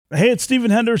Hey, it's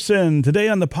Stephen Henderson. Today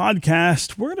on the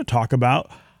podcast, we're going to talk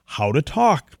about how to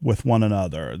talk with one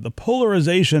another. The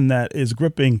polarization that is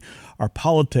gripping our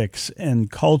politics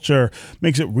and culture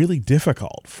makes it really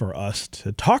difficult for us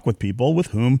to talk with people with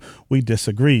whom we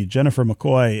disagree. Jennifer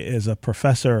McCoy is a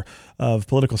professor of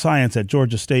political science at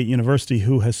Georgia State University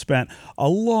who has spent a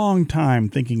long time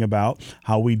thinking about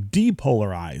how we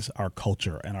depolarize our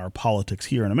culture and our politics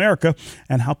here in America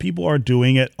and how people are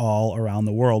doing it all around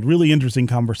the world. Really interesting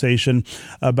conversation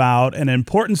about an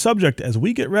important subject as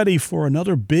we get ready for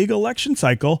another big election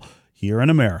cycle here in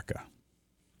America.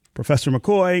 Professor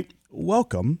McCoy,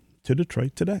 welcome to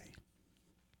Detroit Today.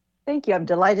 Thank you. I'm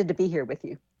delighted to be here with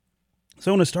you. So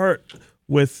I want to start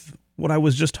with what I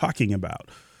was just talking about.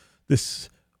 This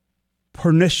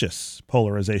pernicious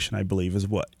polarization, I believe, is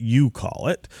what you call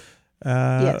it.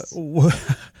 Yes.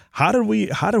 How did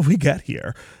we get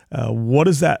here? What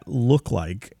does that look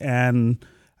like? And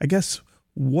I guess,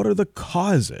 what are the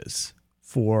causes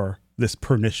for this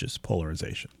pernicious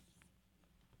polarization?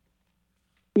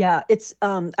 Yeah, it's.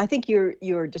 I think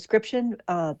your description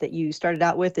that you started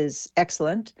out with is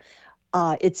excellent.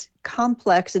 It's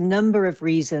complex, a number of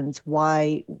reasons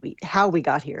how we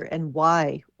got here and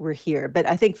why we're here. But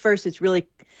I think first it's really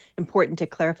important to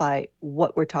clarify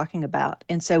what we're talking about.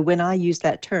 And so when I use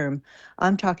that term,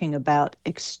 I'm talking about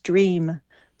extreme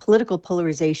political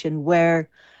polarization where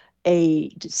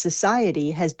a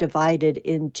society has divided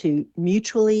into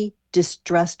mutually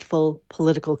distrustful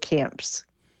political camps.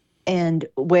 And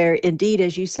where indeed,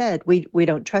 as you said, we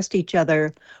don't trust each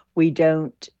other, we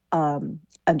don't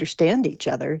understand each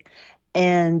other,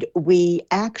 and we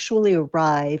actually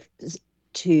arrive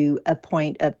to a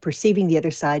point of perceiving the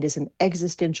other side as an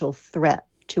existential threat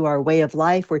to our way of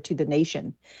life or to the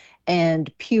nation.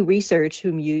 And Pew Research,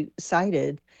 whom you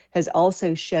cited, has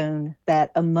also shown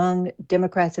that among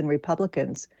Democrats and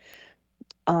Republicans,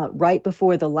 right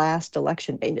before the last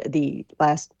election, the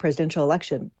last presidential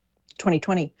election,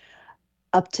 2020,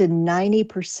 up to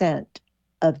 90%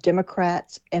 of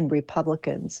Democrats and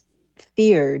Republicans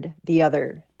feared the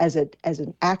other as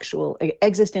an actual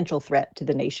existential threat to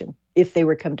the nation if they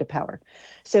were come to power.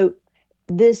 So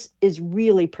this is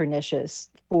really pernicious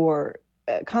for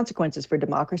consequences for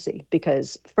democracy,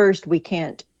 because first, we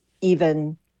can't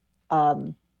even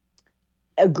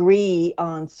agree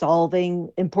on solving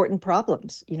important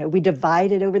problems. We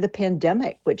divided over the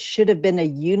pandemic, which should have been a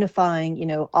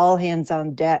unifying, all hands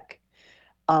on deck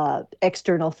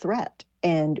external threat,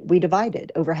 and we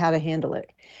divided over how to handle it,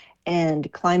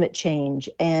 and climate change,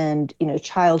 and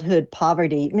childhood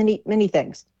poverty, many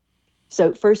things.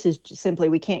 So first is simply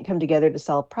we can't come together to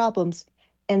solve problems,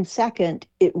 and second,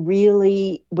 it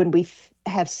really, when we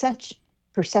have such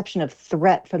perception of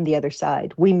threat from the other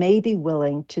side, we may be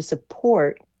willing to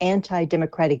support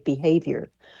anti-democratic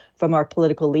behavior from our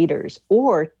political leaders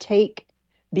or take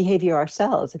behavior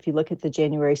ourselves. If you look at the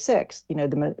January 6th,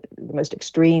 the most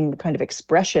extreme kind of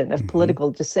expression of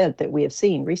political dissent that we have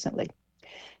seen recently.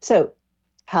 So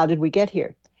how did we get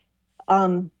here?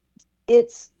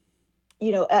 It's,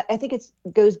 I think it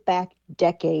goes back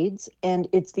decades, and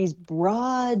it's these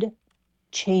broad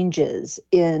changes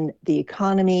in the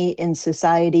economy, in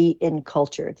society, in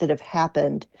culture that have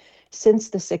happened since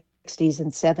the 60s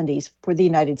and 70s for the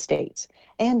United States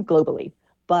and globally.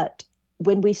 But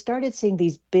when we started seeing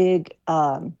these big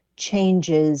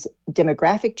changes,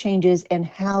 demographic changes, and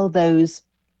how those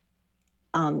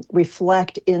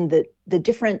reflect in the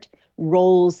different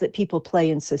roles that people play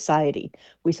in society.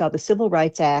 We saw the Civil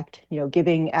Rights Act,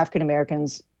 giving African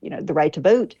Americans, the right to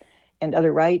vote and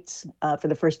other rights for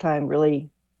the first time really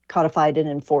codified and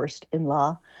enforced in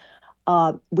law.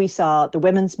 We saw the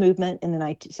women's movement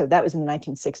so that was in the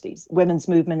 1960s, women's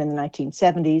movement in the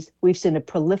 1970s. We've seen a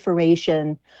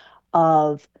proliferation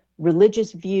of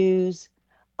religious views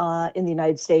in the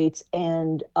United States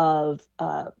and of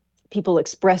people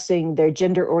expressing their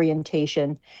gender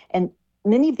orientation. And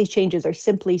many of these changes are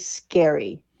simply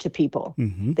scary to people.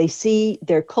 Mm-hmm. They see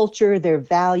their culture, their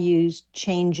values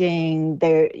changing.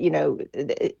 They're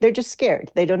just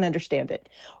scared. They don't understand it.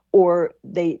 Or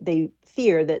they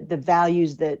fear that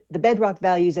the bedrock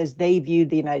values as they view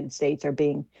the United States are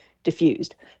being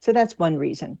diffused. So that's one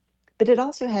reason. But it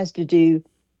also has to do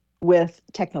with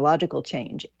technological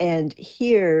change. And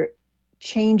here,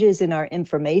 changes in our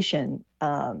information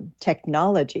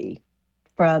technology,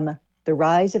 from the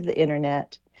rise of the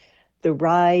internet, the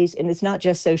rise, and it's not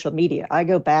just social media. I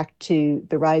go back to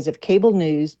the rise of cable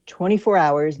news, 24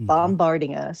 hours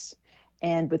bombarding us,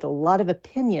 and with a lot of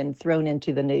opinion thrown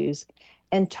into the news,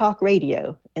 and talk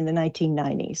radio in the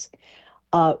 1990s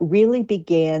really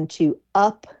began to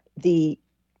up the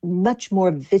much more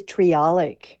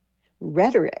vitriolic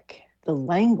rhetoric, the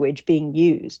language being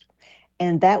used.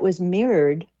 And that was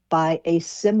mirrored by a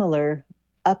similar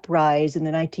uprise in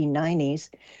the 1990s,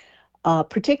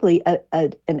 particularly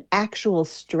an actual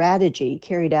strategy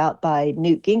carried out by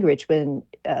Newt Gingrich when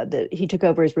he took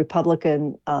over as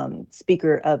Republican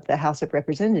Speaker of the House of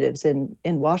Representatives in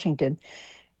Washington.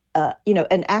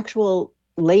 An actual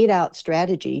laid out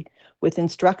strategy with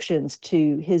instructions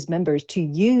to his members to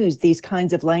use these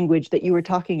kinds of language that you were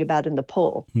talking about in the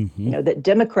poll. Mm-hmm. That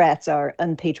Democrats are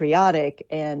unpatriotic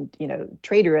and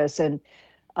traitorous and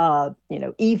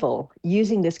evil,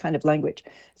 using this kind of language.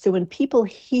 So when people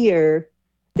hear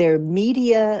their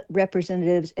media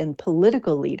representatives and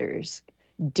political leaders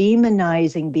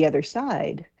demonizing the other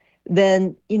side,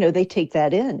 then they take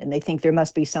that in and they think there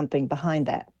must be something behind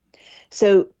that.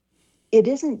 So it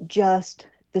isn't just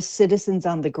the citizens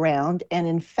on the ground. And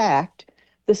in fact,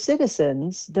 the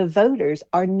citizens, the voters,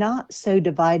 are not so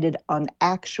divided on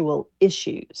actual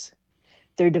issues.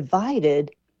 They're divided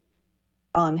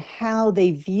on how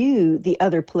they view the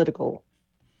other political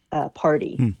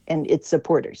party and its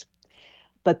supporters.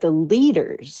 But the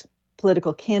leaders,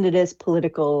 political candidates,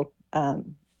 political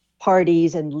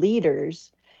parties and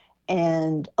leaders,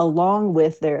 and along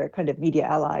with their kind of media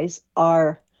allies,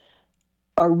 are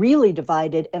really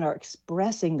divided and are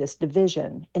expressing this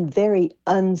division in very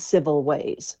uncivil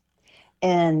ways.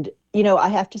 And, I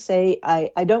have to say,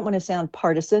 I don't want to sound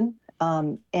partisan,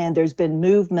 and there's been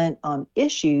movement on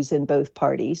issues in both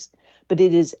parties, but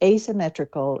it is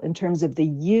asymmetrical in terms of the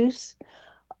use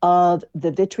of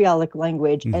the vitriolic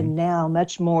language, Mm-hmm. and now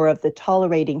much more of the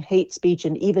tolerating hate speech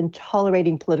and even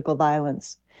tolerating political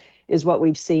violence is what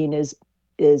we've seen is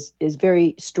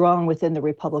very strong within the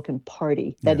Republican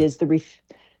Party. That is the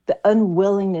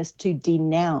unwillingness to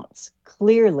denounce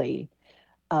clearly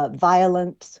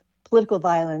violence, political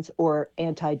violence, or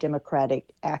anti-democratic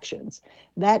actions.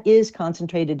 That is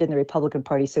concentrated in the Republican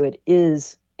Party, so it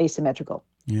is asymmetrical.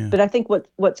 Yeah. But I think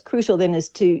what's crucial then is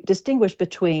to distinguish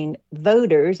between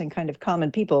voters and kind of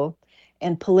common people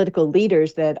and political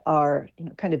leaders that are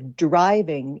kind of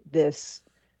driving this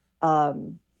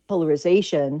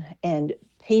polarization and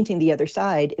painting the other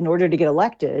side in order to get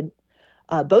elected.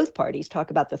 Both parties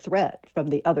talk about the threat from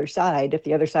the other side if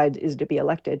the other side is to be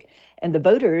elected, and the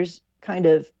voters kind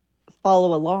of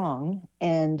follow along,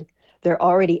 and they're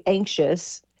already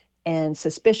anxious and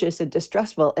suspicious and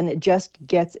distrustful, and it just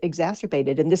gets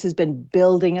exacerbated. And this has been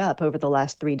building up over the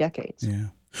last 3 decades. Yeah.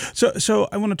 So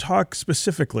I want to talk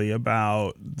specifically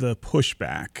about the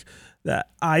pushback that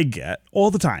I get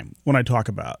all the time when I talk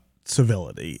about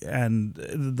civility, and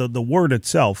the word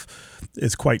itself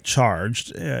is quite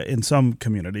charged in some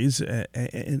communities.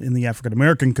 In the African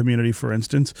American community, for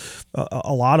instance,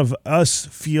 a lot of us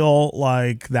feel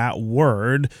like that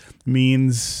word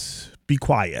means be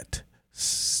quiet,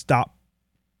 stop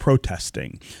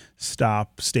protesting,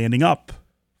 stop standing up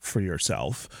for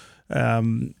yourself.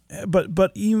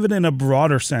 But even in a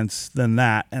broader sense than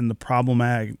that, and the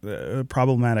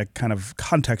problematic kind of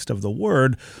context of the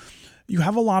word, you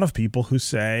have a lot of people who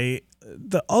say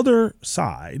the other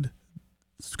side,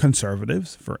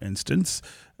 conservatives, for instance,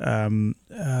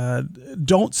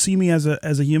 don't see me as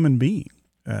a human being.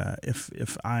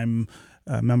 If I'm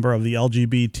a member of the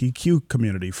LGBTQ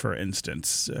community, for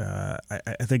instance,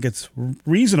 I think it's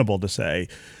reasonable to say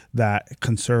that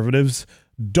conservatives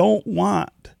don't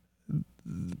want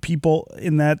people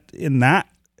in that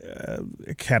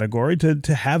category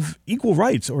to have equal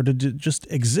rights or to just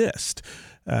exist.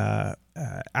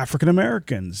 African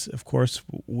Americans, of course,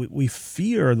 we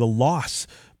fear the loss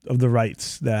of the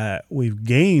rights that we've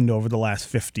gained over the last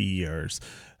 50 years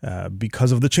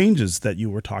because of the changes that you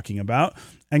were talking about.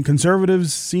 And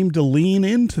conservatives seem to lean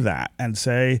into that and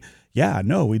say, yeah,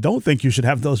 no, we don't think you should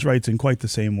have those rights in quite the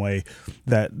same way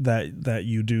that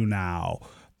you do now.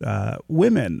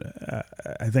 Women,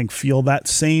 I think, feel that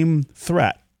same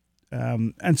threat.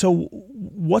 And so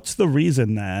what's the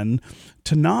reason then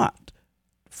to not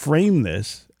frame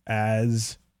this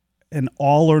as an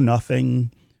all or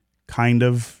nothing kind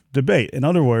of debate? In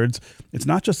other words, it's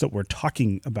not just that we're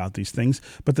talking about these things,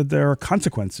 but that there are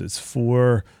consequences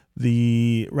for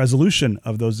the resolution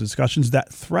of those discussions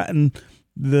that threaten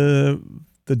the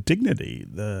dignity,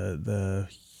 the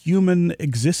human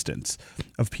existence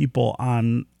of people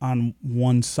on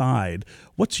one side.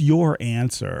 What's your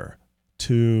answer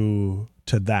to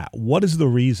that? What is the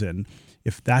reason,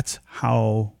 if that's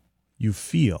how you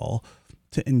feel,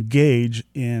 to engage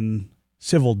in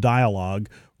civil dialogue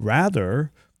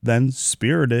rather than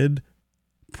spirited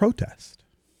protest?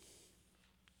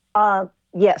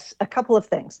 Yes, a couple of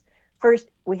things. First,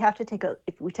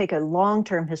 if we take a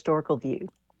long-term historical view,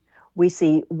 we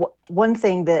see one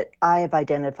thing that I have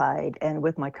identified, and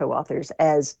with my co-authors,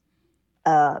 as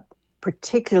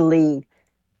particularly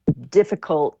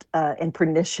difficult and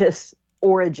pernicious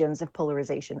origins of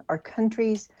polarization are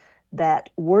countries that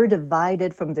were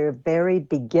divided from their very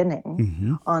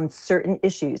beginning on certain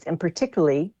issues, and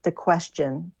particularly the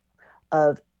question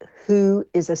of who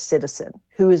is a citizen,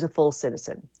 who is a full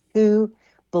citizen, who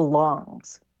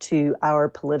belongs to our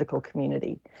political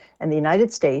community. And the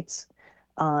United States,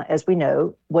 as we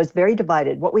know, was very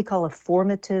divided, what we call a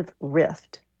formative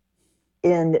rift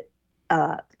in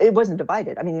it wasn't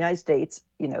divided. I mean, the United States,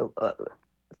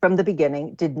 from the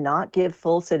beginning, did not give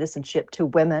full citizenship to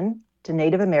women, to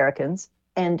Native Americans,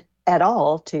 and at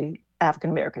all to African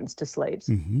Americans, to slaves.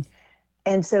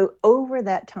 And so over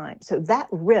that time, so that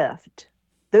rift,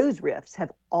 those rifts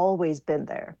have always been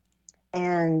there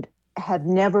and have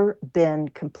never been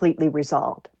completely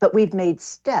resolved. But we've made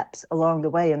steps along the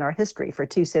way in our history for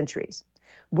 2 centuries.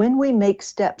 When we make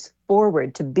steps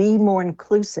forward to be more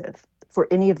inclusive for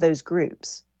any of those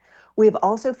groups, we've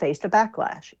also faced a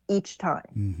backlash each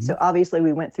time. So obviously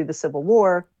we went through the Civil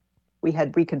War, we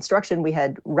had Reconstruction, we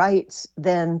had rights,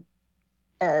 then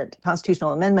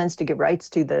constitutional amendments to give rights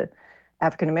to the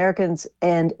African Americans,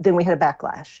 and then we had a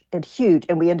backlash,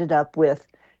 and we ended up with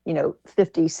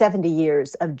 50, 70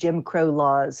 years of Jim Crow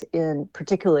laws,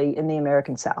 particularly in the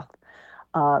American South,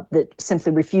 that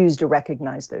simply refused to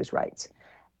recognize those rights.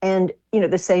 And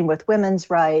the same with women's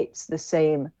rights, the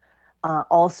same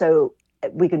also,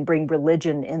 we can bring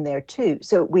religion in there too.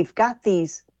 So we've got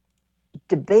these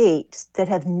debates that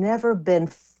have never been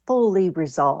fully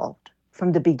resolved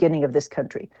from the beginning of this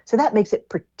country. So that makes it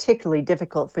particularly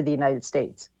difficult for the United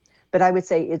States. But I would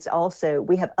say it's also,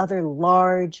 we have other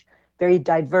large, very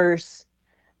diverse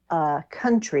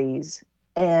countries,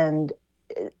 and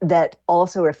that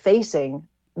also are facing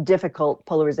difficult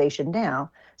polarization now,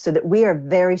 so that we are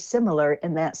very similar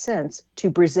in that sense to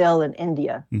Brazil and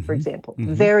India, for example.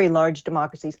 Very large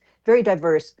democracies, very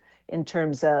diverse in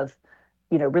terms of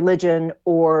religion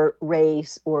or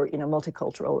race or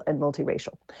multicultural and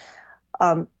multiracial.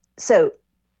 So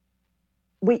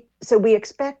we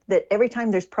expect that every time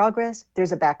there's progress,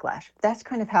 there's a backlash. That's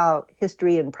kind of how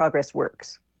history and progress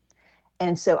works.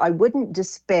 And so I wouldn't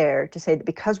despair to say that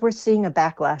because we're seeing a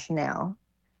backlash now,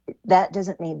 that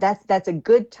doesn't mean that's a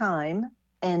good time,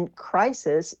 and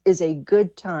crisis is a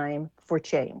good time for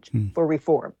change, for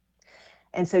reform.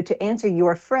 And so to answer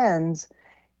your friends,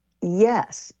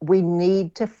 yes, we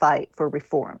need to fight for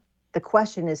reform. The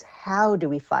question is, how do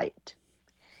we fight?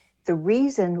 The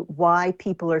reason why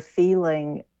people are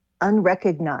feeling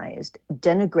unrecognized,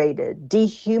 denigrated,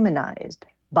 dehumanized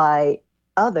by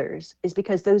others is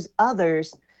because those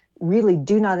others really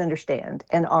do not understand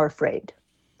and are afraid.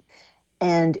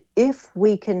 And if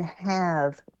we can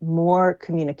have more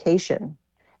communication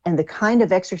and the kind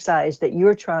of exercise that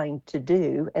you're trying to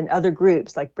do, and other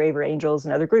groups like Braver Angels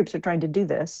and other groups are trying to do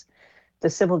this, the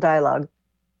civil dialogue,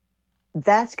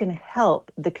 that's going to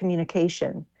help the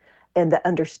communication and the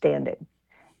understanding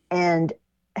and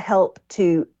help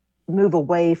to move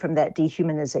away from that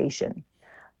dehumanization.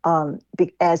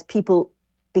 As people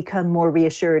become more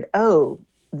reassured, oh,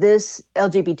 this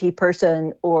LGBT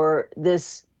person or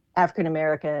this African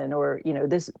American or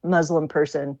this Muslim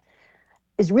person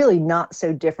is really not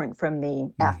so different from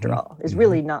me after all, is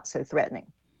really not so threatening.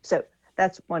 So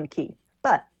that's one key.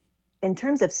 But in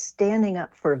terms of standing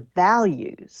up for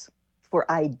values, for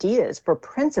ideas, for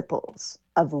principles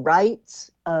of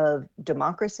rights, of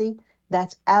democracy,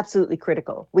 that's absolutely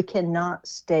critical. We cannot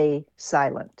stay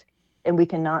silent and we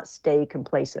cannot stay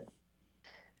complacent.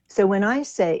 So when I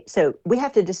say, so we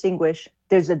have to distinguish,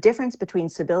 there's a difference between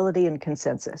civility and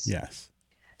consensus. Yes.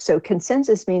 So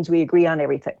consensus means we agree on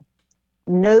everything.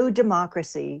 No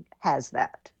democracy has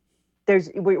that.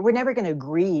 We're never going to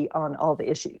agree on all the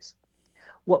issues.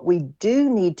 What we do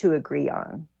need to agree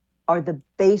on are the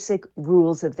basic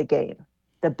rules of the game,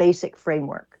 the basic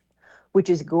framework, which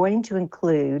is going to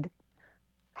include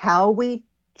how we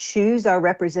choose our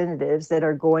representatives that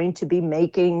are going to be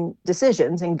making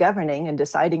decisions and governing and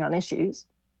deciding on issues.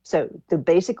 So the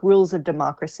basic rules of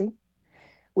democracy,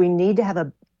 we need to have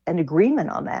an agreement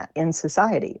on that in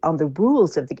society, on the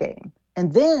rules of the game.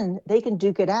 And then they can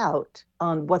duke it out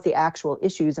on what the actual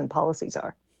issues and policies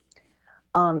are.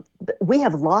 We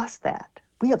have lost that.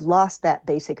 We have lost that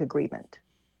basic agreement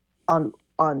on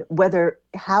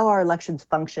how our elections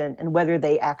function and whether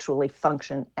they actually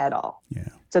function at all. Yeah.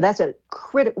 So that's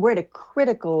we're at a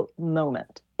critical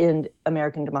moment in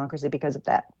American democracy because of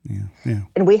that. Yeah. Yeah.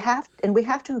 And we have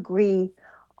to agree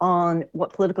on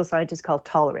what political scientists call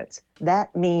tolerance.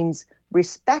 That means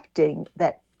respecting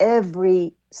that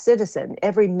every citizen,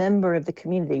 every member of the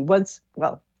community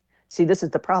see, this is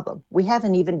the problem. We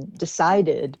haven't even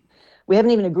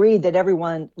agreed that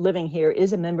everyone living here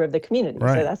is a member of the community.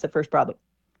 Right. So that's the first problem.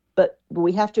 But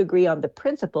we have to agree on the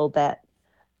principle that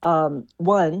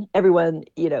one, everyone,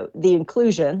 the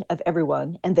inclusion of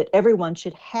everyone, and that everyone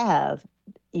should have,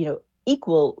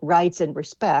 equal rights and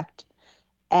respect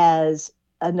as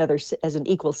an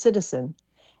equal citizen.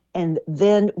 And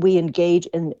then we engage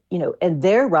in, and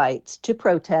their rights to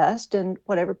protest and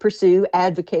whatever, pursue,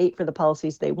 advocate for the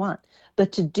policies they want,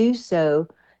 but to do so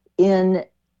in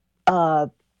a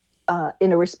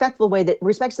respectful way that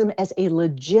respects them as a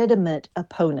legitimate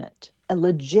opponent, a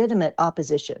legitimate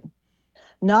opposition,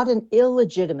 not an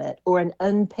illegitimate or an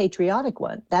unpatriotic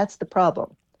one. That's the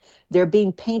problem. They're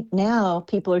being now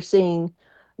people are seeing,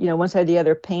 one side or the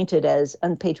other painted as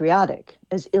unpatriotic,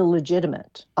 as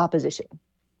illegitimate opposition.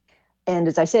 And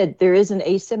as I said, there is an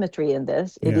asymmetry in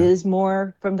this. It is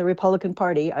more from the Republican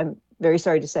Party, I'm very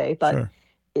sorry to say, but sure.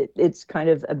 It's kind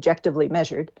of objectively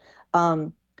measured.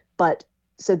 But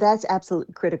so that's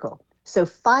absolutely critical. So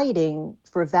fighting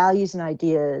for values and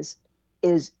ideas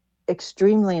is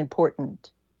extremely important,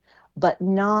 but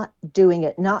not doing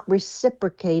it, not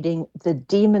reciprocating the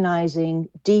demonizing,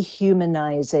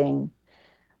 dehumanizing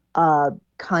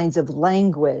kinds of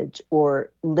language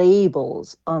or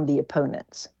labels on the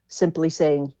opponents. Simply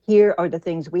saying, here are the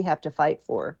things we have to fight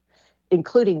for,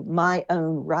 including my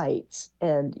own rights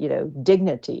and,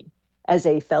 dignity as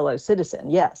a fellow citizen.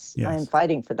 Yes. I am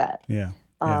fighting for that. Yeah.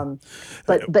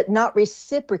 But not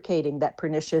reciprocating that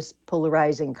pernicious,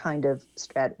 polarizing kind of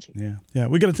strategy. Yeah.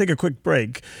 We're going to take a quick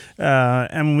break.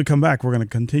 And when we come back, we're going to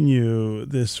continue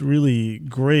this really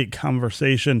great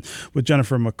conversation with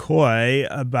Jennifer McCoy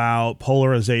about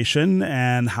polarization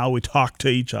and how we talk to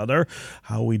each other,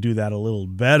 how we do that a little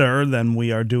better than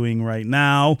we are doing right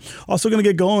now. Also going to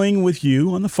get going with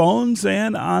you on the phones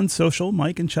and on social.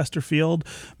 Mike in Chesterfield,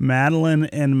 Madeline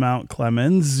in Mount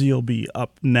Clemens. You'll be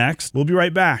up next. We'll be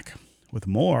right back with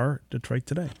more Detroit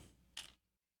Today.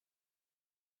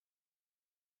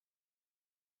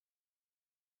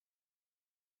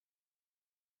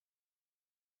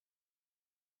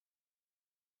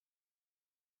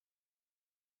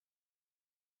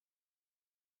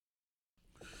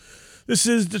 This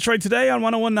is Detroit Today on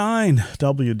 101.9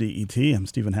 WDET. I'm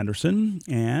Stephen Henderson,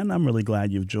 and I'm really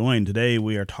glad you've joined. Today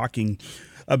we are talking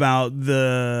about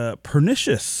the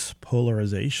pernicious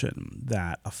polarization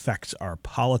that affects our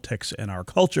politics and our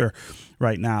culture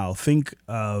right now. Think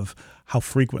of how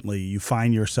frequently you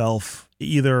find yourself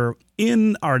either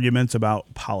in arguments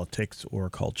about politics or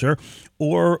culture,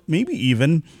 or maybe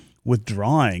even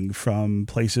withdrawing from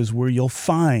places where you'll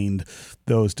find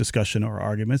those discussion or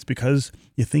arguments because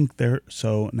you think they're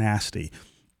so nasty.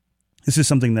 This is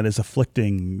something that is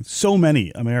afflicting so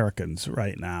many Americans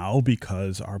right now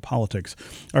because our politics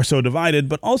are so divided,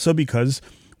 but also because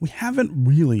we haven't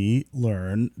really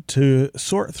learned to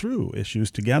sort through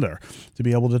issues together, to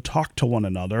be able to talk to one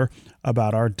another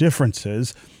about our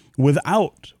differences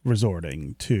without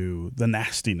resorting to the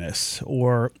nastiness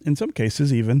or, in some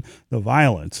cases, even the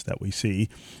violence that we see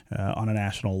on a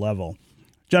national level.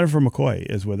 Jennifer McCoy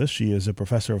is with us. She is a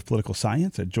professor of political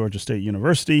science at Georgia State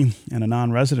University and a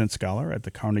non-resident scholar at the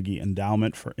Carnegie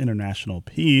Endowment for International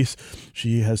Peace.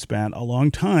 She has spent a long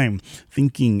time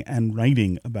thinking and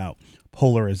writing about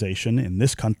polarization in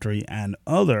this country and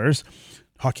others,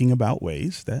 talking about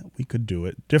ways that we could do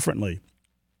it differently.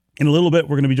 In a little bit,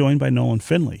 we're going to be joined by Nolan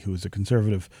Finley, who is a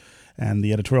conservative and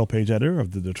the editorial page editor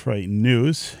of the Detroit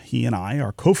News. He and I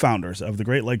are co-founders of the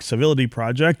Great Lakes Civility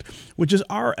Project, which is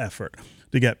our effort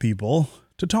to get people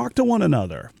to talk to one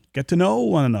another, get to know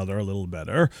one another a little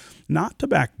better, not to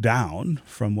back down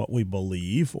from what we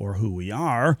believe or who we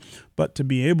are, but to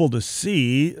be able to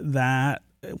see that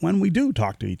when we do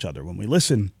talk to each other, when we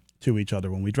listen to each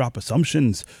other, when we drop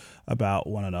assumptions about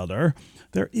one another,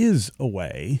 there is a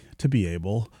way to be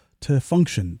able to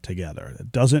function together.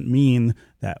 It doesn't mean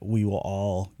that we will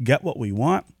all get what we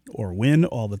want or win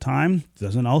all the time. It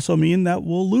doesn't also mean that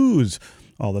we'll lose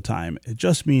all the time. It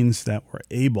just means that we're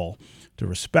able to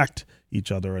respect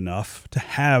each other enough to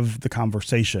have the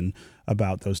conversation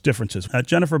about those differences.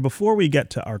 Jennifer, before we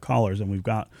get to our callers, and we've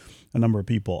got a number of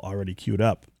people already queued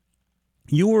up,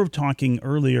 you were talking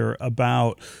earlier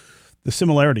about the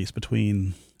similarities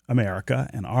between America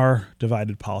and our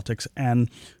divided politics and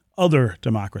other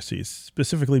democracies,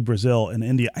 specifically Brazil and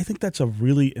India. I think that's a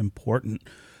really important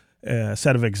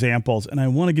set of examples, and I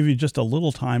want to give you just a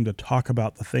little time to talk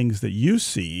about the things that you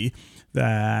see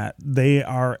that they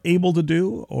are able to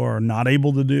do or not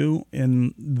able to do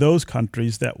in those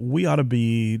countries that we ought to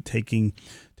be taking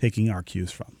our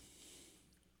cues from.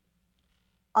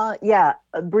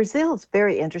 Brazil's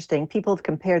very interesting. People have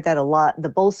compared that a lot.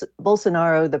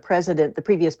 Bolsonaro, the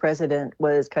previous president,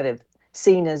 was kind of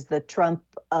seen as the Trump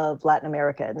of Latin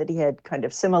America, and that he had kind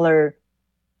of similar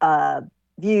uh,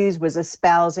 views, was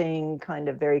espousing kind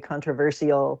of very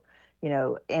controversial,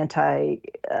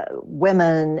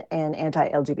 anti-women and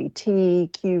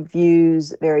anti-LGBTQ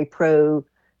views, very pro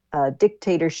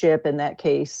dictatorship in that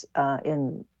case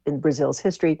in Brazil's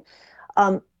history.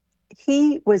 Um,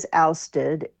 he was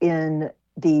ousted in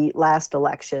the last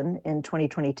election in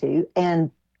 2022 and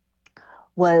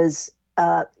was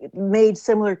made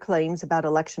similar claims about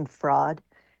election fraud.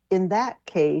 In that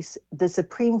case, the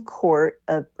Supreme Court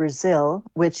of Brazil,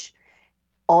 which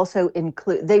also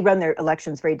they run their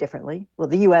elections very differently. Well,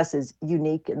 the U.S. is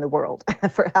unique in the world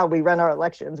for how we run our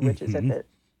elections, which is at the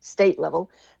state level.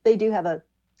 They do have a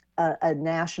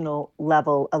national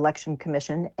level election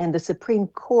commission, and the Supreme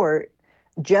Court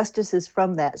justices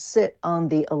from that sit on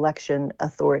the election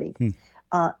authority.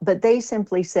 But they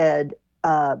simply said,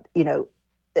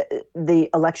 the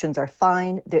elections are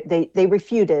fine. They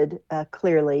refuted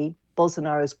clearly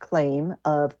Bolsonaro's claim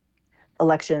of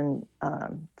election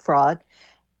fraud,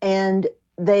 and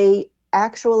they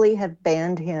actually have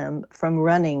banned him from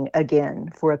running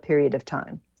again for a period of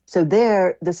time. So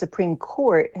there, the Supreme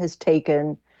Court has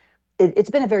taken, it's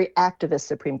been a very activist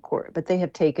Supreme Court, but they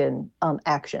have taken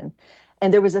action.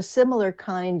 And there was a similar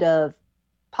kind of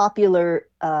popular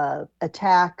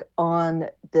attack on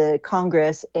the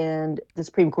Congress and the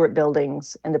Supreme Court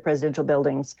buildings and the presidential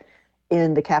buildings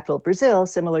in the capital of Brazil,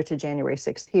 similar to January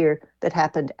 6th here, that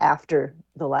happened after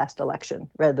the last election,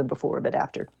 rather than before, but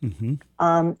after.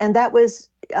 And that was,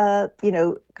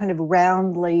 kind of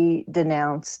roundly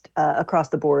denounced across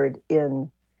the board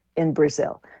in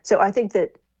Brazil. So I think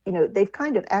that, they've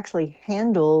kind of actually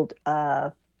handled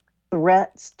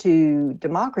threats to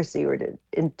democracy or to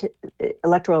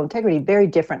electoral integrity very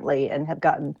differently, and have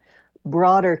gotten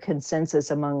broader consensus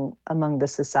among the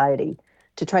society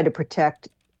to try to protect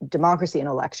democracy in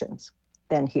elections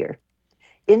than here.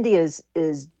 India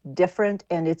is different,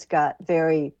 and it's got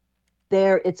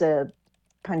it's a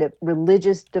kind of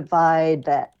religious divide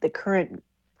that the current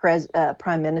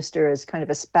prime minister is kind of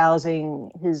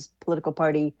espousing his political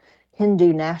party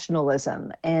Hindu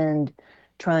nationalism and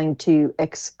trying to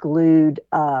exclude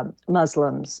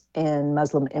Muslims and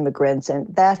Muslim immigrants. And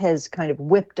that has kind of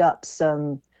whipped up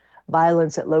some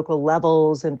violence at local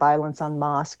levels and violence on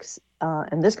mosques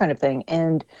and this kind of thing.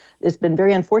 And it's been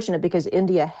very unfortunate because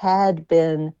India had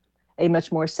been a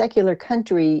much more secular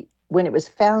country when it was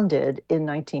founded in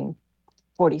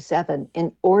 1947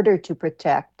 in order to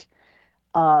protect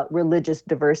religious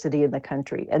diversity in the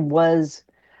country, and was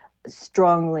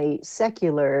strongly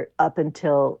secular up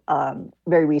until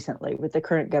very recently, with the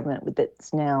current government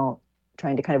that's now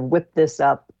trying to kind of whip this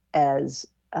up as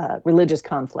religious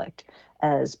conflict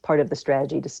as part of the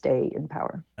strategy to stay in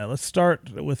power. Let's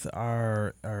start with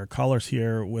our callers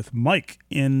here with Mike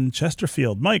in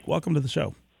Chesterfield. Mike, welcome to the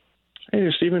show. Hey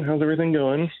there, Stephen. How's everything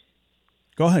going?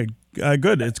 Go ahead.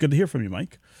 Good. It's good to hear from you,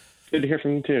 Mike. Good to hear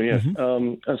from you too. Yes.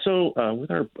 So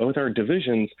with our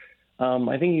divisions,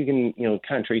 I think you can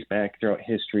kind of trace back throughout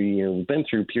history. We've been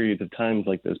through periods of times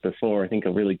like this before. I think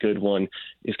a really good one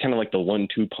is kind of like the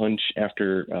 1-2 punch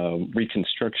after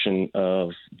Reconstruction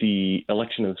of the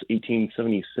election of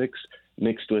 1876,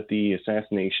 mixed with the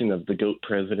assassination of the GOAT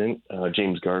president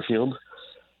James Garfield.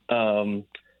 Then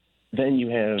you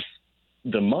have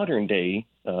the modern day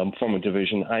form of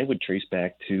division. I would trace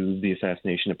back to the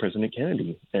assassination of President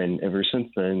Kennedy, and ever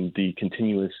since then, the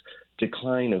continuous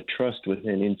decline of trust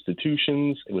within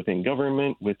institutions, within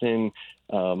government, within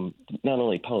not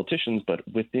only politicians, but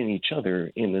within each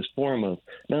other, in this form of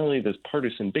not only this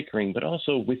partisan bickering, but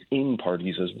also within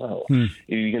parties as well.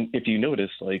 If you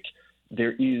notice, like,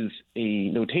 there is a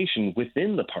notation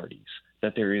within the parties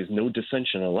that there is no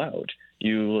dissension allowed.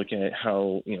 You look at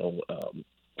how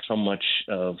much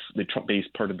of the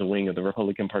Trump-based part of the wing of the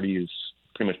Republican Party is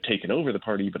pretty much taken over the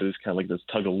party, but it's kind of like this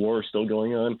tug of war still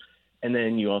going on. And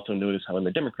then you also notice how in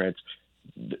the Democrats,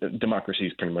 democracy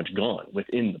is pretty much gone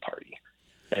within the party.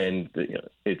 And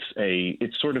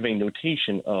it's sort of a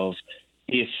notation of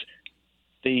if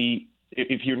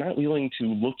you're not willing to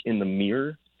look in the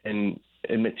mirror and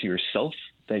admit to yourself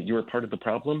that you're a part of the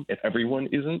problem, if everyone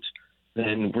isn't,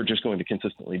 then we're just going to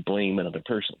consistently blame another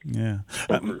person. Yeah,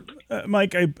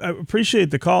 Mike, I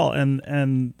appreciate the call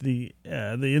and the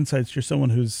insights. You're someone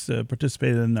who's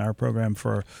participated in our program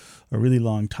for a really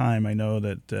long time. I know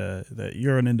that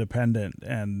you're an independent,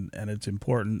 and it's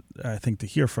important, I think, to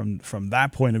hear from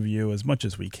that point of view as much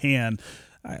as we can.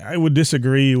 I would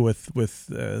disagree with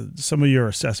some of your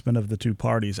assessment of the two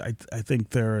parties. I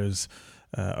think there is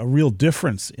a real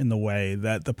difference in the way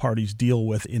that the parties deal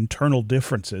with internal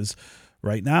differences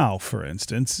right now, for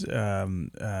instance.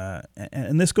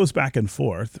 And this goes back and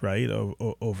forth, right,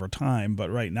 over time. But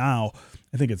right now,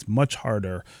 I think it's much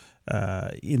harder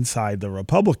inside the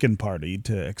Republican Party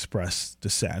to express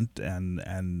dissent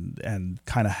and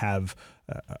kind of have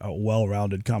a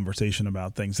well-rounded conversation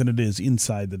about things than it is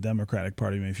inside the Democratic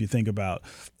Party. I mean, if you think about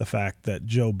the fact that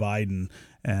Joe Biden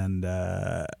and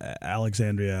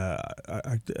Alexandria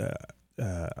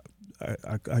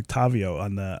Octavio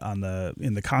in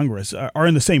the Congress are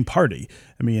in the same party.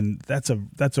 I mean, that's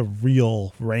a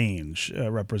real range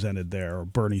represented there. Or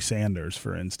Bernie Sanders,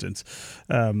 for instance.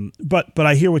 But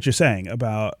I hear what you're saying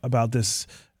about this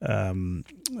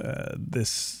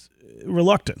this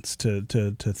reluctance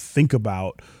to think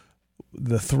about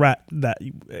the threat that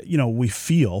we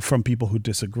feel from people who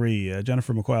disagree.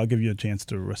 Jennifer McCoy, I'll give you a chance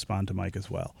to respond to Mike as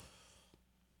well.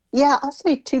 Yeah, I'll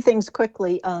say two things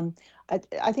quickly.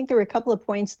 I think there were a couple of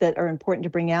points that are important to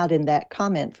bring out in that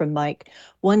comment from Mike.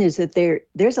 One is that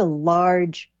there's a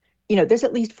large, there's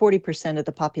at least 40% of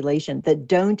the population that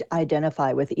don't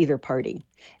identify with either party,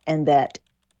 and that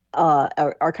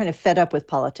are kind of fed up with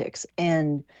politics,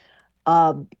 and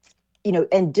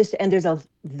and there's a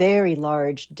very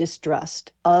large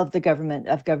distrust of the government,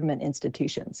 of government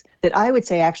institutions, that I would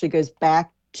say actually goes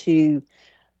back to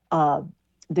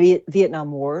the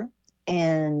Vietnam War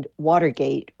and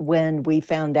Watergate, when we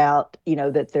found out,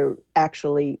 that there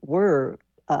actually were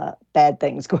bad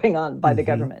things going on by the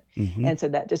government. Mm-hmm. And so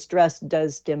that distrust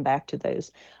does stem back to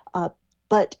those.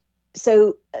 But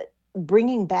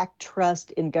bringing back trust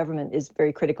in government is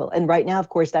very critical. And right now, of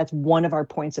course, that's one of our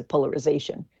points of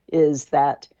polarization, is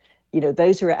that,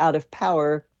 those who are out of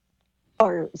power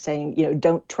are saying,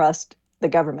 don't trust the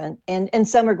government, and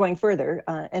some are going further,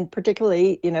 and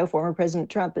particularly, former President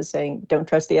Trump is saying, don't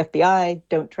trust the FBI,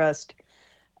 don't trust,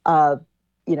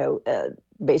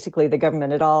 basically the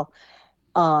government at all,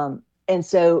 and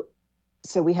so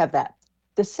we have that.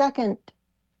 The second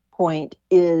point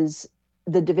is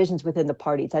the divisions within the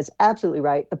parties. That's absolutely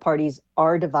right. The parties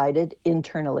are divided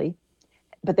internally,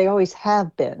 but they always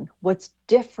have been. What's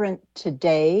different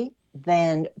today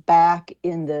than back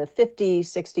in the 50s,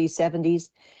 60s, 70s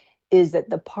is that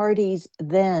the parties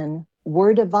then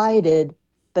were divided,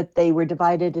 but they were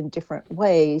divided in different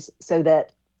ways, so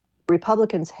that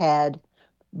Republicans had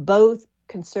both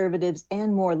conservatives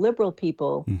and more liberal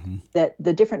people, mm-hmm. that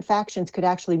the different factions could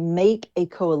actually make a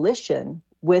coalition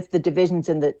with the divisions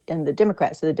in the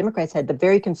Democrats. So the Democrats had the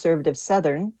very conservative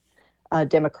Southern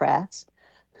Democrats,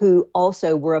 who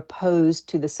also were opposed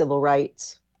to the Civil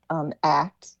Rights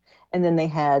Act, and then they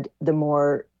had the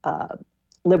more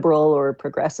liberal or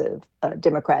progressive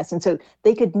Democrats. And so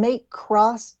they could make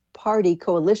cross-party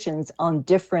coalitions on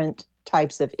different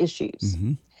types of issues.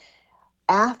 Mm-hmm.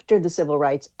 After the Civil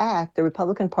Rights Act, the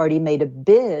Republican Party made a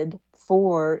bid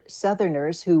for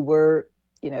Southerners who were,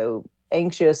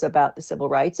 anxious about the civil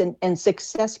rights, and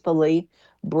successfully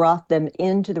brought them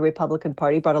into the Republican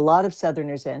Party, brought a lot of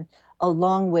Southerners in,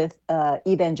 along with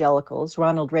evangelicals.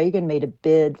 Ronald Reagan made a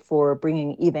bid for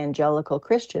bringing evangelical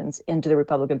Christians into the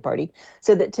Republican Party,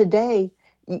 so that today,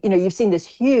 you've seen this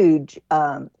huge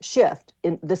shift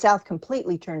in the South,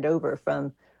 completely turned over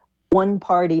from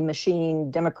one-party machine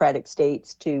Democratic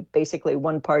states to basically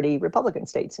one-party Republican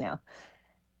states now.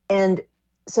 And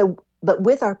so, but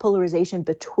with our polarization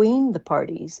between the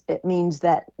parties, it means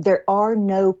that there are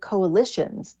no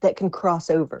coalitions that can cross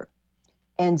over.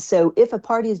 And so if a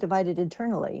party is divided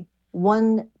internally,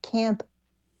 one camp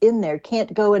in there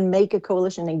can't go and make a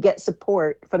coalition and get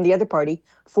support from the other party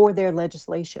for their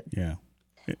legislation. Yeah,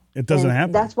 it doesn't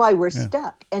happen. That's why we're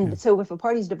stuck. And so if a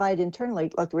party's divided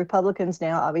internally, like the Republicans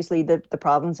now, obviously the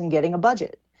problem's in getting a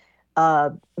budget,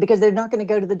 because they're not going to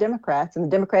go to the Democrats, and the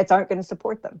Democrats aren't going to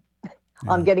support them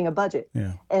on getting a budget.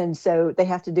 Yeah. And so they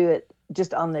have to do it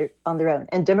just on their own.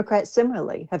 And Democrats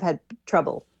similarly have had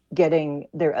trouble getting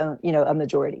their own, a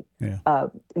majority,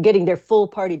 getting their full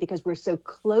party, because we're so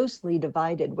closely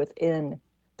divided within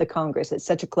the Congress. It's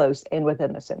such a close, and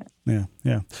within the Senate. Yeah.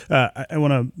 I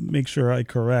want to make sure I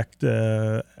correct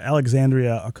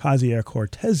Alexandria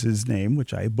Ocasio-Cortez's name,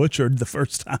 which I butchered the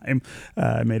first time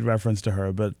I made reference to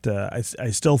her, but I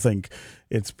still think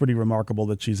it's pretty remarkable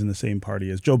that she's in the same party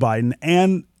as Joe Biden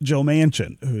and Joe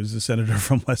Manchin, who's a senator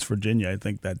from West Virginia. I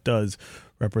think that does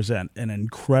represent an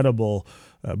incredible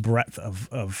breadth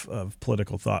of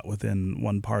political thought within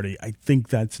one party. I think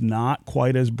that's not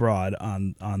quite as broad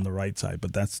on the right side,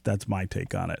 but that's my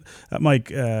take on it.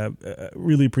 Mike,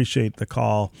 really appreciate the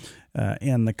call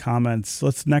and the comments.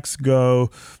 Let's next go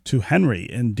to Henry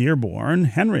in Dearborn.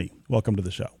 Henry, welcome to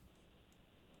the show.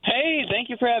 Hey, thank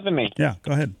you for having me. Yeah,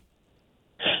 go ahead.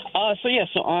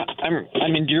 So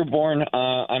I'm in Dearborn.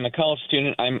 I'm a college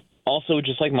student. I'm also,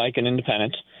 just like Mike, an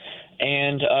independent.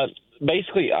 And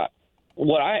basically,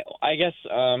 what I guess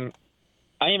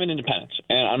I am an independent.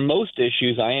 And on most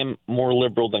issues, I am more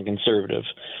liberal than conservative.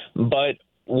 But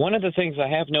one of the things I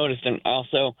have noticed, and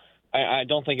also I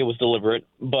don't think it was deliberate,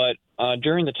 but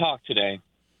during the talk today,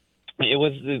 it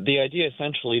was the idea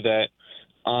essentially that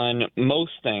on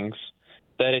most things,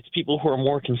 that it's people who are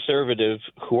more conservative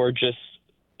who are just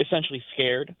essentially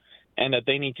scared, and that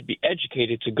they need to be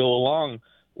educated to go along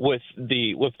with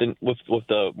the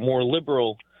more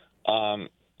liberal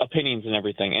opinions and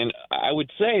everything. And I would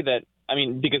say that, I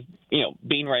mean, because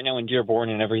being right now in Dearborn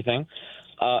and everything,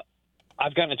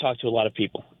 I've gotten to talk to a lot of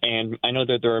people, and I know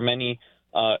that there are many,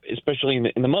 especially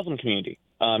in the Muslim community,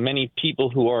 many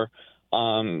people who are,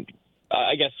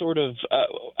 I guess, sort of.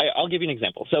 I'll give you an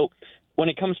example. So, when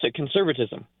it comes to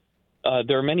conservatism,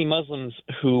 there are many Muslims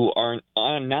who are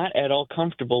not at all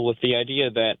comfortable with the idea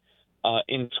that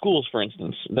in schools, for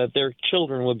instance, that their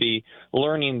children would be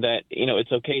learning that,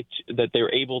 it's okay that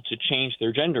they're able to change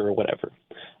their gender or whatever.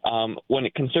 When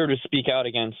conservatives speak out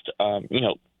against,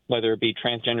 whether it be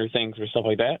transgender things or stuff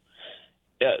like that,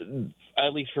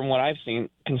 at least from what I've seen,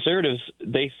 conservatives,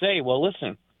 they say, well,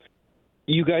 listen,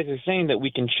 you guys are saying that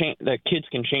that kids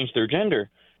can change their gender.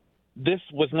 This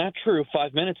was not true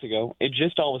 5 minutes ago. It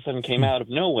just all of a sudden came out of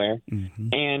nowhere. Mm-hmm.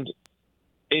 And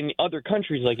in other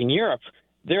countries, like in Europe,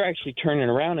 they're actually turning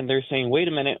around and they're saying, wait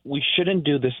a minute, we shouldn't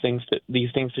do these things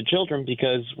to children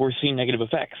because we're seeing negative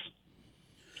effects.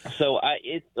 So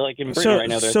it's like in Britain right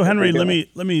now. So Henry, let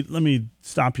me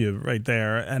stop you right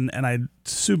there, and I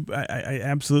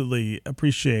absolutely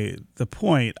appreciate the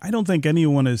point. I don't think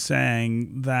anyone is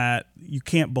saying that you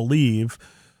can't believe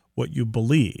what you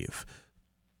believe.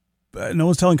 No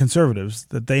one's telling conservatives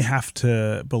that they have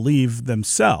to believe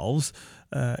themselves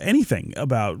anything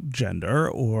about gender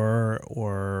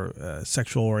or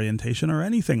sexual orientation or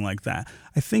anything like that.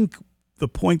 I think the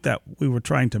point that we were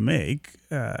trying to make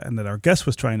and that our guest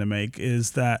was trying to make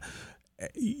is that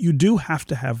you do have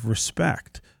to have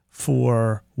respect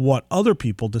for what other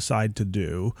people decide to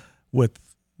do with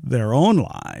their own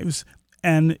lives,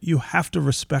 and you have to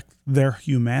respect their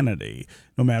humanity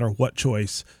no matter what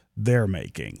choice they're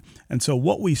making. And so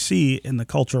what we see in the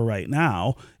culture right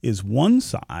now is one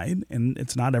side, and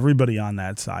it's not everybody on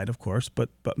that side, of course, but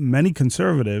many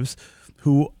conservatives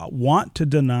who want to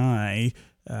deny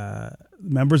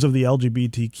members of the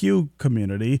LGBTQ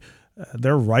community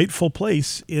their rightful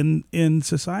place in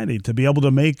society, to be able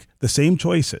to make the same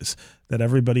choices that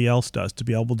everybody else does, to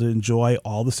be able to enjoy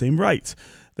all the same rights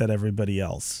that everybody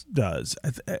else does.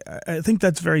 I think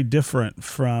that's very different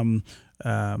from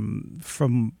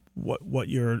what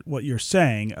you're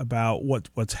saying about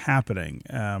what's happening.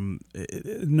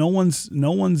 No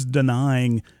one's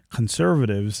denying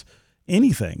conservatives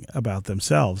anything about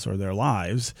themselves or their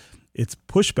lives. It's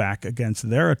pushback against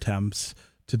their attempts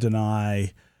to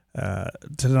deny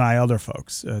other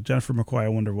folks. Jennifer McCoy, I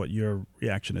wonder what your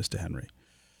reaction is to Henry.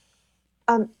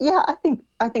 Yeah,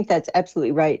 I think that's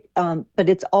absolutely right. But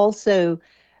it's also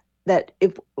that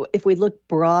if we look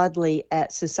broadly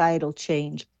at societal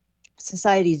change,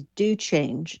 societies do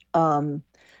change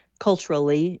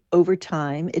culturally over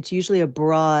time. It's usually a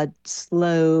broad,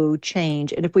 slow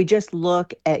change. And if we just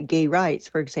look at gay rights,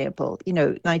 for example,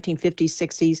 1950s,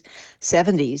 60s,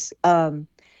 70s,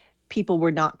 people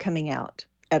were not coming out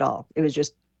at all. It was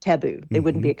just taboo. They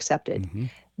wouldn't be accepted. Mm-hmm.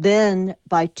 Then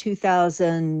by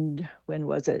 2000, when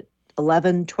was it?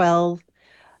 11, 12,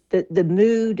 the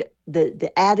mood,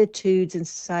 the attitudes in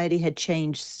society had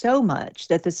changed so much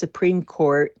that the Supreme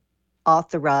Court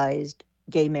authorized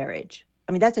gay marriage.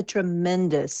 I mean, that's a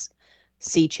tremendous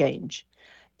sea change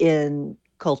in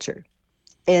culture.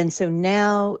 And so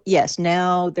now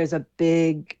there's a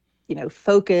big,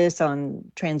 focus on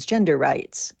transgender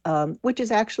rights, which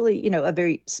is actually, a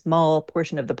very small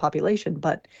portion of the population,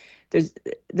 but there's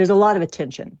a lot of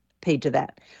attention paid to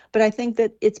that. But I think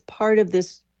that it's part of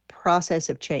this process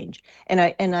of change. And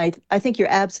I think you're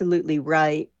absolutely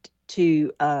right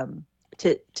to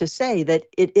say that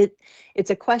it's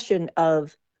a question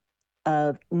of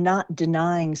not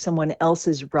denying someone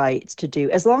else's rights to do,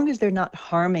 as long as they're not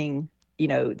harming,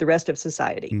 the rest of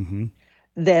society,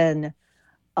 then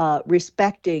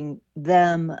respecting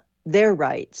their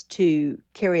rights to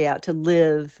carry out, to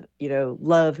live,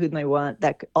 love who they want,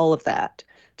 all of that,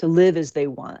 to live as they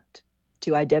want,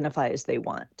 to identify as they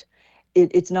want.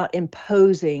 It's not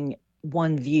imposing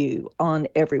one view on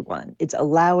everyone. It's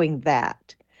allowing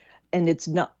that. And it's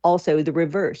not also the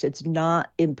reverse. It's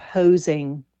not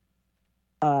imposing,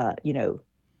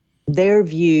 their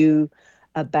view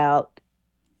about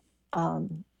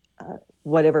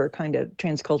whatever kind of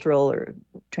transcultural or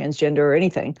transgender or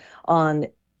anything on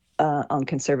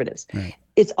conservatives. Right.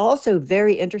 It's also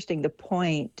very interesting, the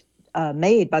point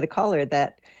made by the caller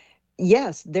that,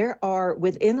 yes, there are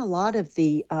within a lot of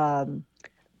the kind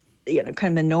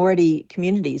of minority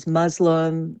communities,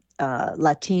 Muslim,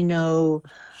 Latino,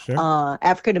 Sure.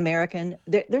 African American,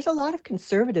 there's a lot of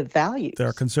conservative values. There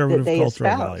are that conservative they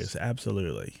cultural espouse. values.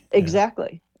 Absolutely.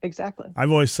 Exactly.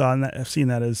 I've always seen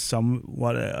that as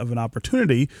somewhat of an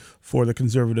opportunity for the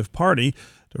Conservative Party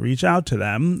to reach out to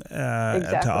them,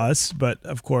 to us. But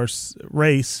of course,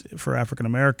 race for African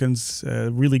Americans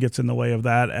really gets in the way of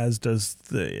that, as does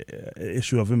the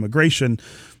issue of immigration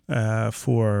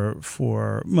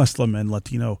for Muslim and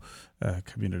Latino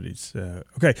communities.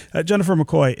 Okay, Jennifer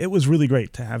McCoy, it was really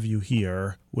great to have you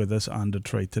here with us on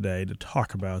Detroit Today to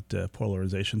talk about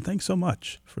polarization. Thanks so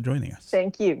much for joining us.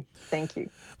 Thank you.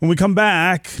 When we come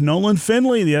back, Nolan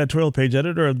Finley, the editorial page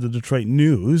editor of the Detroit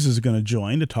News, is going to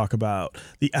join to talk about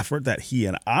the effort that he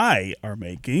and I are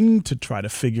making to try to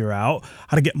figure out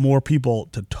how to get more people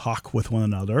to talk with one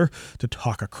another, to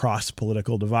talk across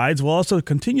political divides. We'll also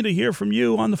continue to hear from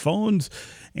you on the phones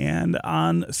and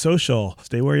on social.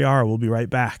 Stay where you are. We'll be right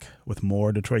back with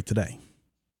more Detroit Today.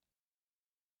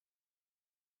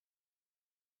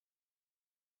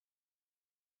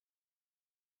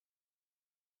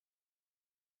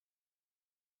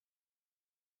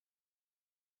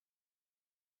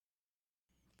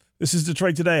 This is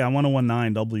Detroit Today on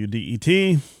 101.9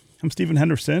 WDET. I'm Stephen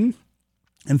Henderson,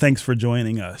 and thanks for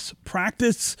joining us.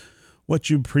 Practice what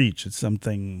you preach. It's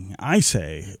something I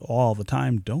say all the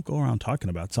time. Don't go around talking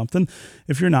about something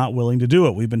if you're not willing to do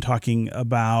it. We've been talking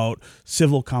about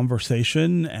civil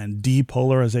conversation and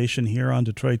depolarization here on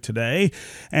Detroit Today,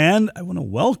 and I want to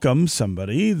welcome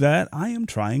somebody that I am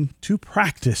trying to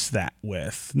practice that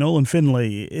with. Nolan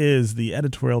Finley is the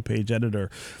editorial page editor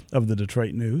of the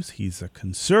Detroit News. He's a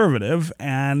conservative,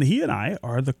 and he and I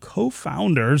are the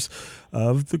co-founders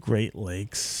of the Great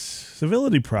Lakes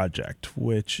Civility Project,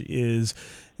 which is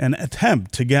an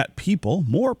attempt to get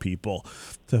more people,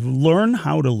 to learn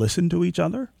how to listen to each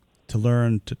other, to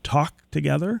learn to talk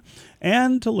together,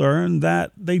 and to learn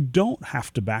that they don't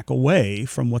have to back away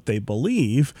from what they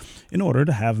believe in order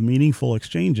to have meaningful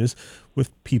exchanges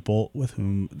with people with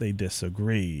whom they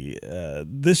disagree.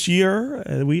 This year,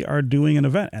 we are doing an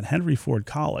event at Henry Ford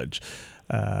College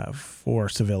for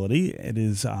civility. It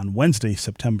is on Wednesday,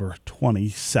 September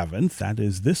 27th. That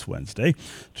is this Wednesday.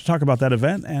 To talk about that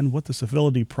event and what the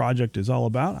Civility Project is all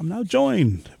about, I'm now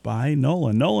joined by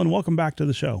Nolan. Nolan, welcome back to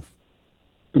the show.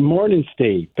 Good morning,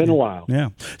 Steve. Been a while.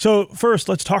 Yeah. So first,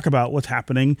 let's talk about what's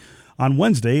happening on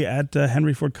Wednesday at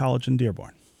Henry Ford College in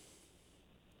Dearborn.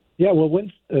 Yeah, well,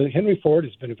 Henry Ford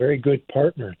has been a very good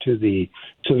partner to the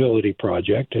Civility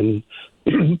Project, and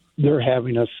they're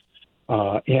having us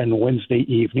in Wednesday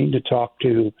evening to talk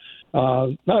to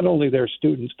not only their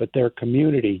students, but their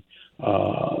community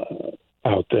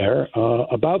out there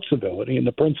about civility and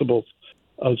the principles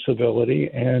of civility.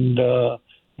 And,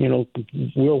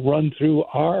 we'll run through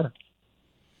our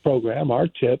program, our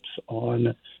tips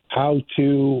on how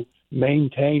to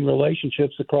maintain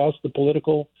relationships across the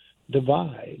political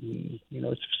divide. And,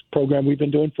 it's a program we've been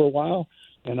doing for a while,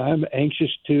 and I'm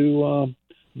anxious to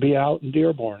be out in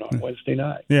Dearborn on Wednesday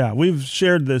night. Yeah, we've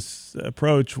shared this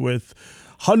approach with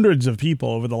hundreds of people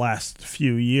over the last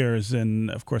few years. And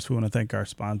of course, we want to thank our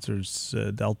sponsors,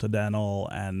 Delta Dental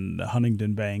and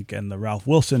Huntington Bank and the Ralph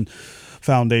Wilson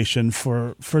Foundation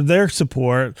for their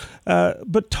support.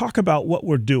 But talk about what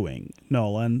we're doing,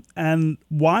 Nolan, and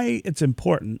why it's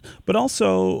important, but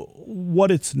also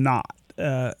what it's not.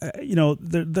 There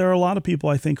are a lot of people,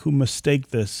 I think, who mistake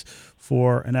this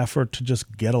for an effort to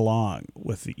just get along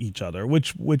with each other,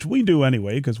 which we do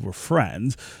anyway because we're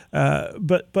friends.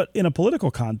 But in a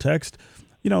political context,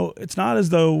 it's not as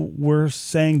though we're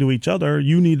saying to each other,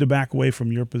 you need to back away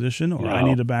from your position or I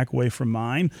need to back away from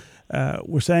mine.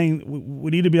 We're saying we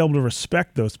need to be able to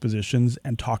respect those positions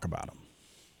and talk about them.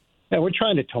 Yeah, we're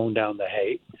trying to tone down the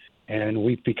hate, and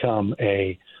we've become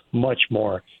a much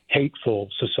more hateful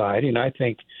society, and I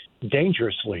think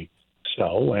dangerously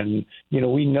so. And,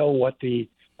 we know what the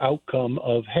outcome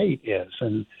of hate is.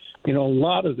 And, a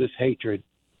lot of this hatred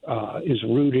is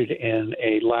rooted in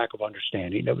a lack of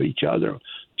understanding of each other,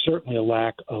 certainly a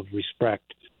lack of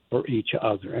respect for each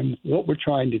other. And what we're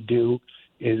trying to do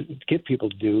is get people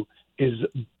to do is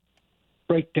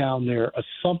break down their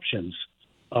assumptions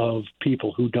of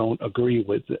people who don't agree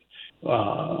with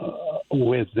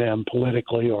them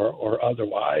politically or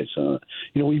otherwise.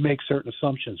 We make certain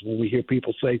assumptions when we hear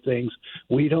people say things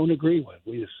we don't agree with.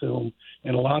 We assume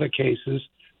in a lot of cases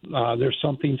there's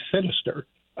something sinister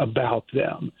about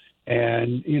them.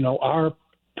 And, our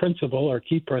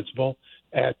key principle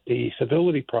at the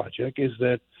Civility Project is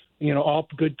that, all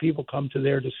good people come to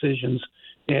their decisions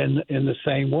in the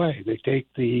same way. They take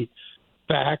the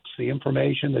facts, the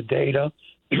information, the data,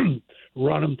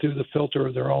 run them through the filter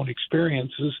of their own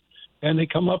experiences, and they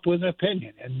come up with an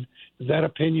opinion. And that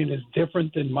opinion is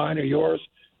different than mine or yours.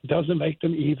 Doesn't make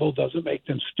them evil, doesn't make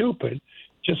them stupid,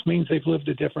 just means they've lived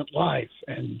a different life.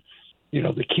 And,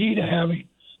 the key to having,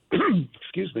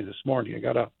 excuse me, this morning, I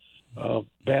got a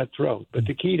bad throat, but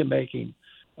the key to making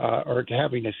or to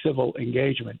having a civil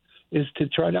engagement is to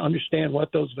try to understand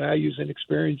what those values and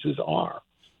experiences are.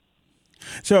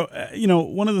 So,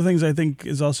 one of the things I think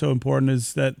is also important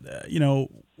is that,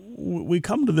 we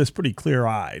come to this pretty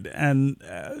clear-eyed, and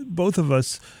both of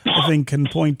us, I think, can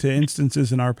point to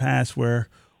instances in our past where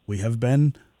we have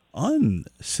been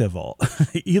uncivil,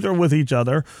 either with each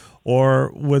other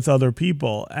or with other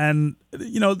people. And,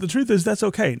 the truth is that's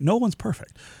okay. No one's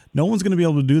perfect. No one's going to be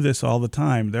able to do this all the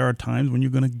time. There are times when you're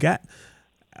going to get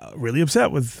really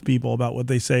upset with people about what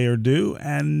they say or do,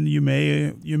 and you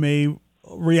may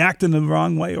react in the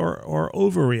wrong way or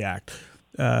overreact.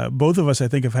 Both of us, I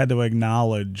think, have had to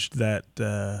acknowledge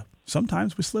that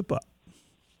sometimes we slip up.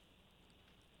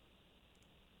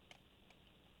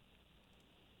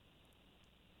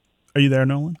 Are you there,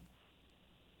 Nolan?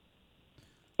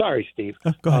 Sorry, Steve.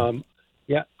 Go ahead.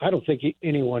 Yeah, I don't think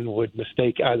anyone would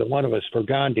mistake either one of us for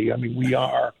Gandhi. I mean, we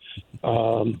are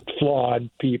flawed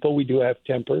people. We do have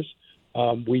tempers.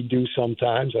 We do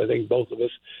sometimes. I think both of us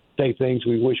say things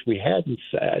we wish we hadn't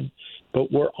said. But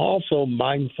we're also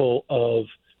mindful of,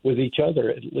 with each other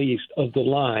at least, of the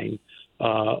line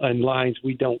and lines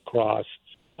we don't cross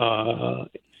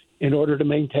in order to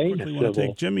maintain a civil. We want to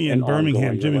take Jimmy in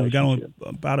Birmingham. Jimmy, we've got only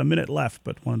about a minute left,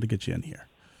 but wanted to get you in here.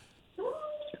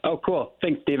 Oh, cool.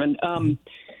 Thanks, Stephen.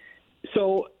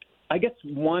 So I guess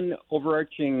one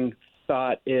overarching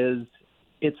thought is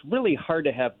it's really hard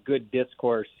to have good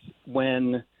discourse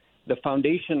when the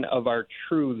foundation of our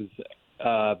truths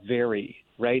vary,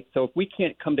 right? So if we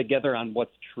can't come together on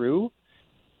what's true,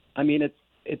 I mean,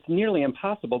 it's nearly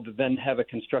impossible to then have a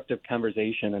constructive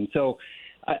conversation. And so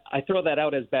I throw that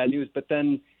out as bad news, but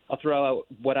then I'll throw out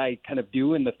what I kind of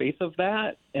do in the face of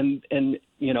that. And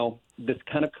this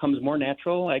kind of comes more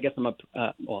natural. I guess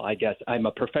I'm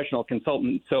a professional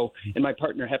consultant. So, and my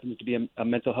partner happens to be a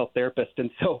mental health therapist.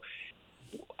 And so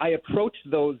I approach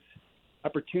those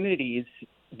opportunities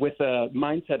with a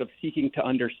mindset of seeking to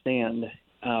understand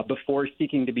before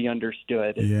seeking to be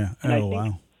understood. Yeah.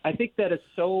 And I think that is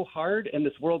so hard in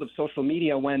this world of social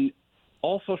media when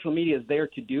all social media is there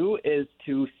to do is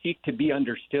to seek to be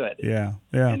understood. Yeah.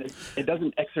 And it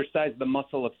doesn't exercise the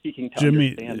muscle of seeking to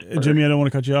understand. Jimmy, I don't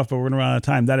want to cut you off, but we're going to run out of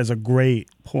time. That is a great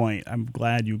point. I'm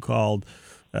glad you called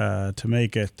to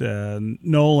make it.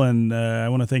 Nolan, I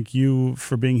want to thank you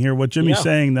for being here. What Jimmy's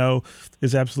saying, though,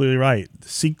 is absolutely right.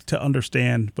 Seek to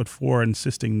understand before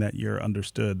insisting that you're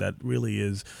understood. That really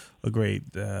is a great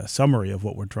summary of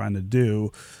what we're trying to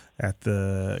do at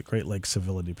the Great Lakes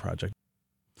Civility Project.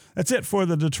 That's it for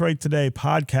the Detroit Today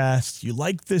podcast. You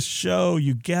like this show,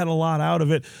 you get a lot out of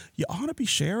it, you ought to be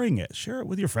sharing it. Share it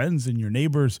with your friends and your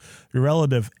neighbors, your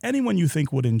relative, anyone you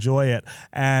think would enjoy it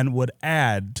and would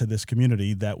add to this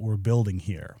community that we're building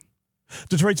here.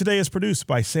 Detroit Today is produced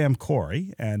by Sam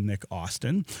Corey and Nick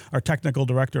Austin. Our technical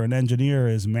director and engineer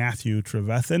is Matthew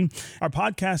Trevethan. Our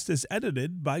podcast is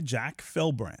edited by Jack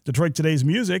Philbrandt. Detroit Today's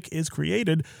music is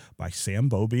created by Sam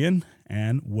Bobian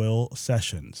and Will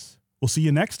Sessions. We'll see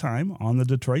you next time on the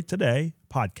Detroit Today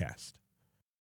podcast.